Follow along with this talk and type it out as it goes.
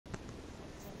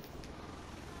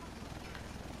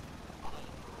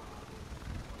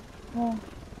Yeah.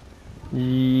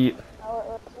 Yeah.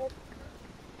 Oh,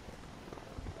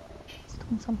 it's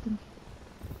doing something.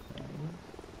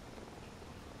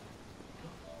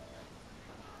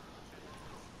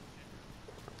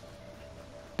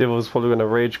 Devil's probably gonna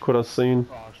rage quit us soon.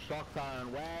 Oh, shock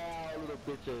siren. Wow, little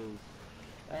bitches.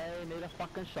 Hey, need a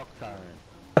fucking shock siren.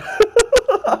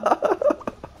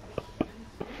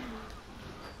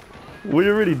 We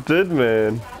already did,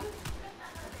 man.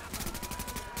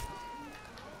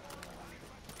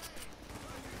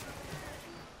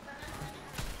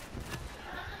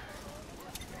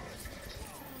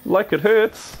 Like it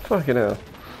hurts. Fucking hell.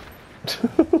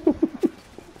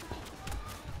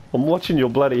 I'm watching your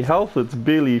bloody health. It's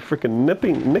barely freaking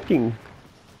nicking.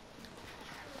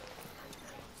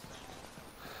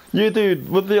 Yeah, dude,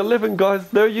 with the 11 guys,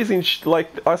 they're using,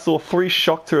 like, I saw 3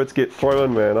 shock turrets get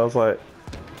thrown, man. I was like,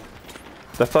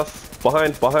 that's us.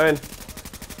 Behind.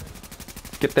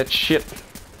 Get that shit.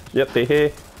 Yep, they're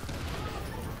here.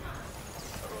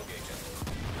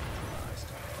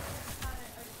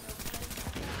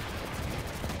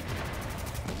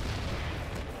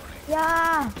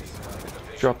 Yeah.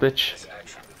 Drop, bitch.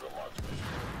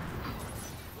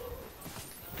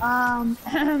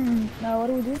 No, what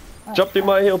do we do? Jump in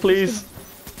my hill, please.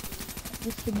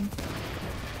 Just kidding.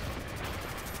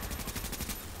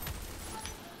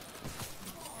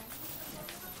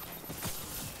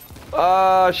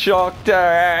 Ah, shock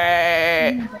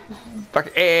turret.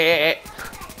 Fuck eh.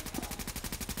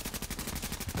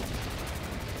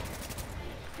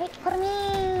 Wait for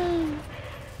me.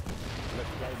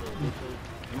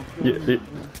 Yeah.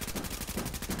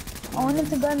 I wanted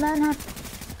to go manhunt.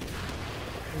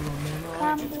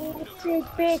 Come here, street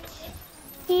bitch.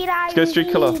 Let's go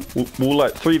street killer. We'll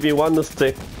like 3v1 this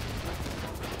day.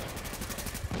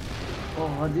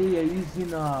 Oh, they are using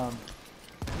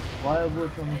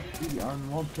fireworks on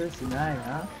one person,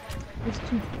 huh? There's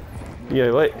 2.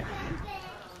 Yeah, wait.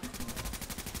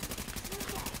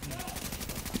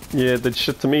 Yeah, did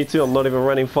shit to me too. I'm not even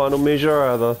running final measure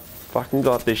either. Fucking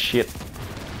got this shit.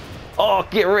 Oh,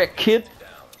 get wrecked, kid.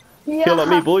 Yeah. Heal on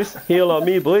me, boys. Heal on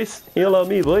me, boys. Heal on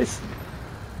me, boys.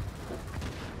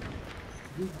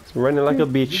 It's running like a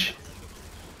bitch.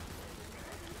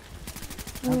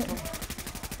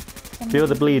 Feel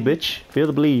the bleed, bitch. Feel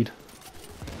the bleed.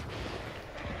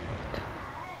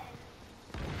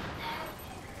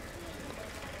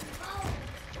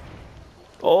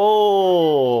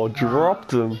 Oh,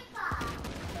 dropped him.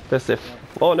 That's it.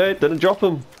 Oh no, didn't drop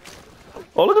him.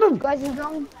 Oh, look at him. Guys, he's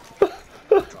going.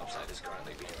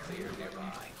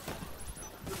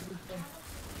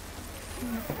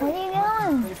 Where are you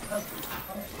going?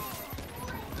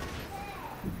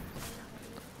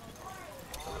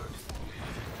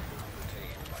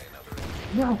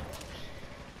 No.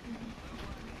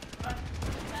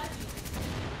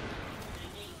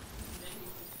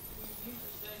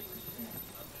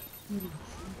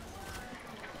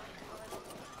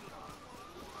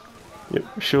 Yep,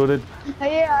 sure did.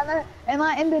 Yeah, and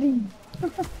I ended him.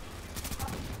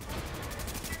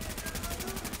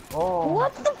 Oh.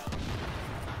 What the?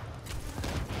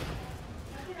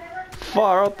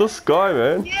 Far out this guy,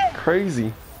 man. Yeah.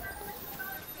 Crazy.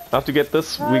 I have to get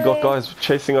this. We got guys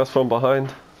chasing us from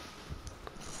behind.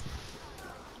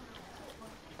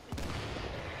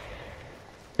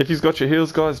 If he's got your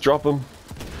heals, guys, drop him.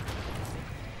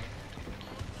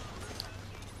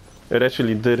 It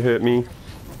actually did hurt me.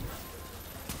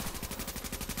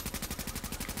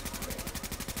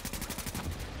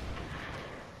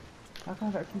 How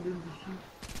come I actually didn't shoot?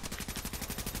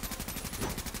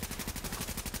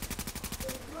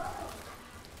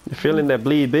 You're feeling that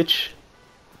bleed, bitch.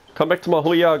 Come back to my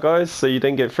Hoya, guys, so you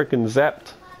don't get freaking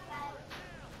zapped.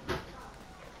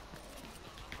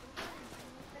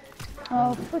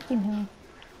 Oh, freaking hell.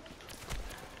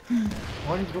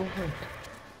 One is going for it.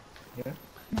 Yeah?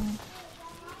 No.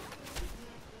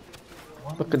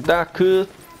 Look at that, kid.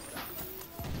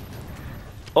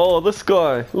 Oh, this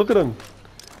guy. Look at him.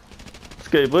 Let's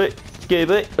go, boy. Let's go,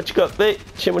 boy. What you got, boy?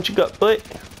 Shit, what you got, boy?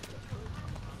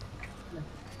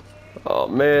 Oh,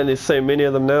 man, there's so many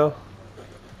of them now.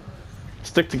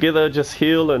 Stick together, just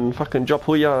heal and fucking drop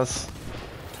Huyas.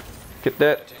 Get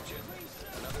that.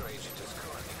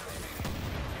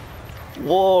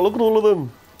 Whoa, look at all of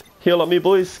them. Heal on me,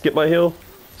 boys. Get my heal.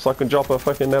 So I can drop a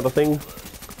fucking another thing.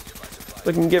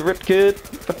 They can get ripped, kid.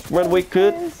 Fucking run away,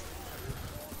 kid.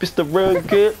 Mr. Run,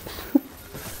 kid.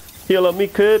 Heal on me,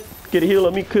 kid. Get a heal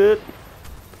on me, kid.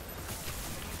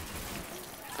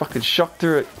 Fucking shock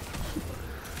through it.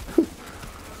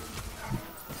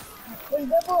 Where's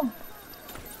Devil?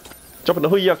 Jumping the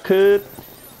Huya, kid.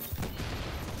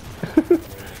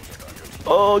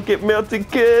 Oh, get melted,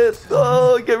 kid.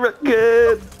 Oh, get wrecked,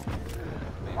 kid.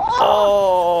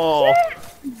 Oh,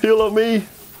 heal on me.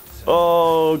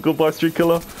 Oh, goodbye, street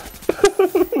killer.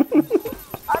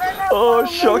 Oh,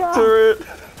 shock turret.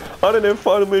 I didn't have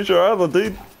final measure either,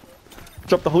 dude.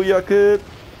 Drop the Huya, kid.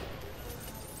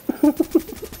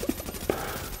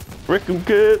 Wreck him,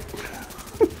 kid.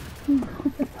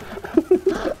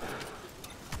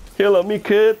 Heal on me,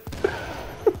 kid.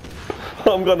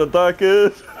 I'm gonna die,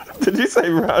 kid. Did you say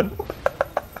run?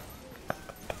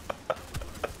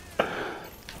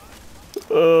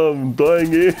 Oh, I'm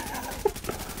dying here.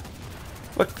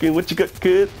 Fucking, what you got,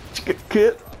 kid? What you got,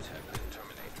 kid?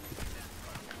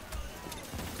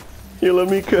 Heal on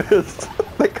me, cuz.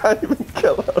 They can't even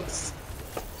kill us.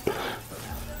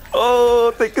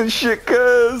 Oh, taking shit,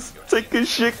 cuz. Taking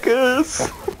shit, cuz.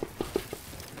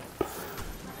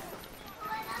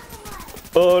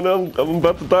 Oh no, I'm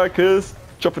about to die, cuz.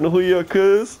 Dropping the Huya,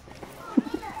 cuz.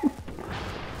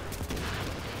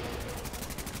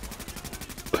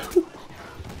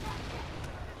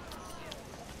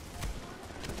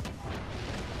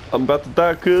 I'm about to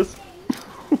die, cuz.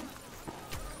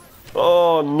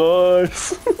 Oh,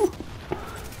 nice.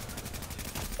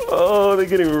 Oh, they're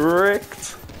getting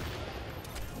wrecked.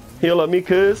 Heal at me,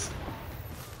 cuz.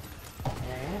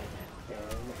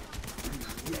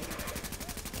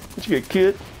 What you get,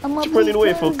 kid? What you running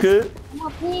away for, kid? I'm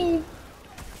up here.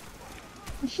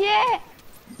 Shit.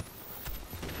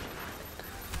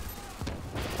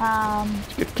 What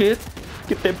you get, kid?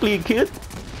 Get that bleed, kid.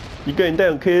 You're going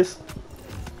down, cuz.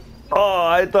 Oh,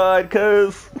 I died,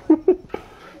 cuz.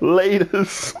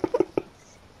 Laters.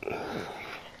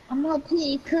 I'm up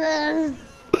here, cuz.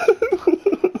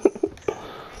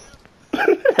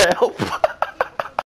 Help.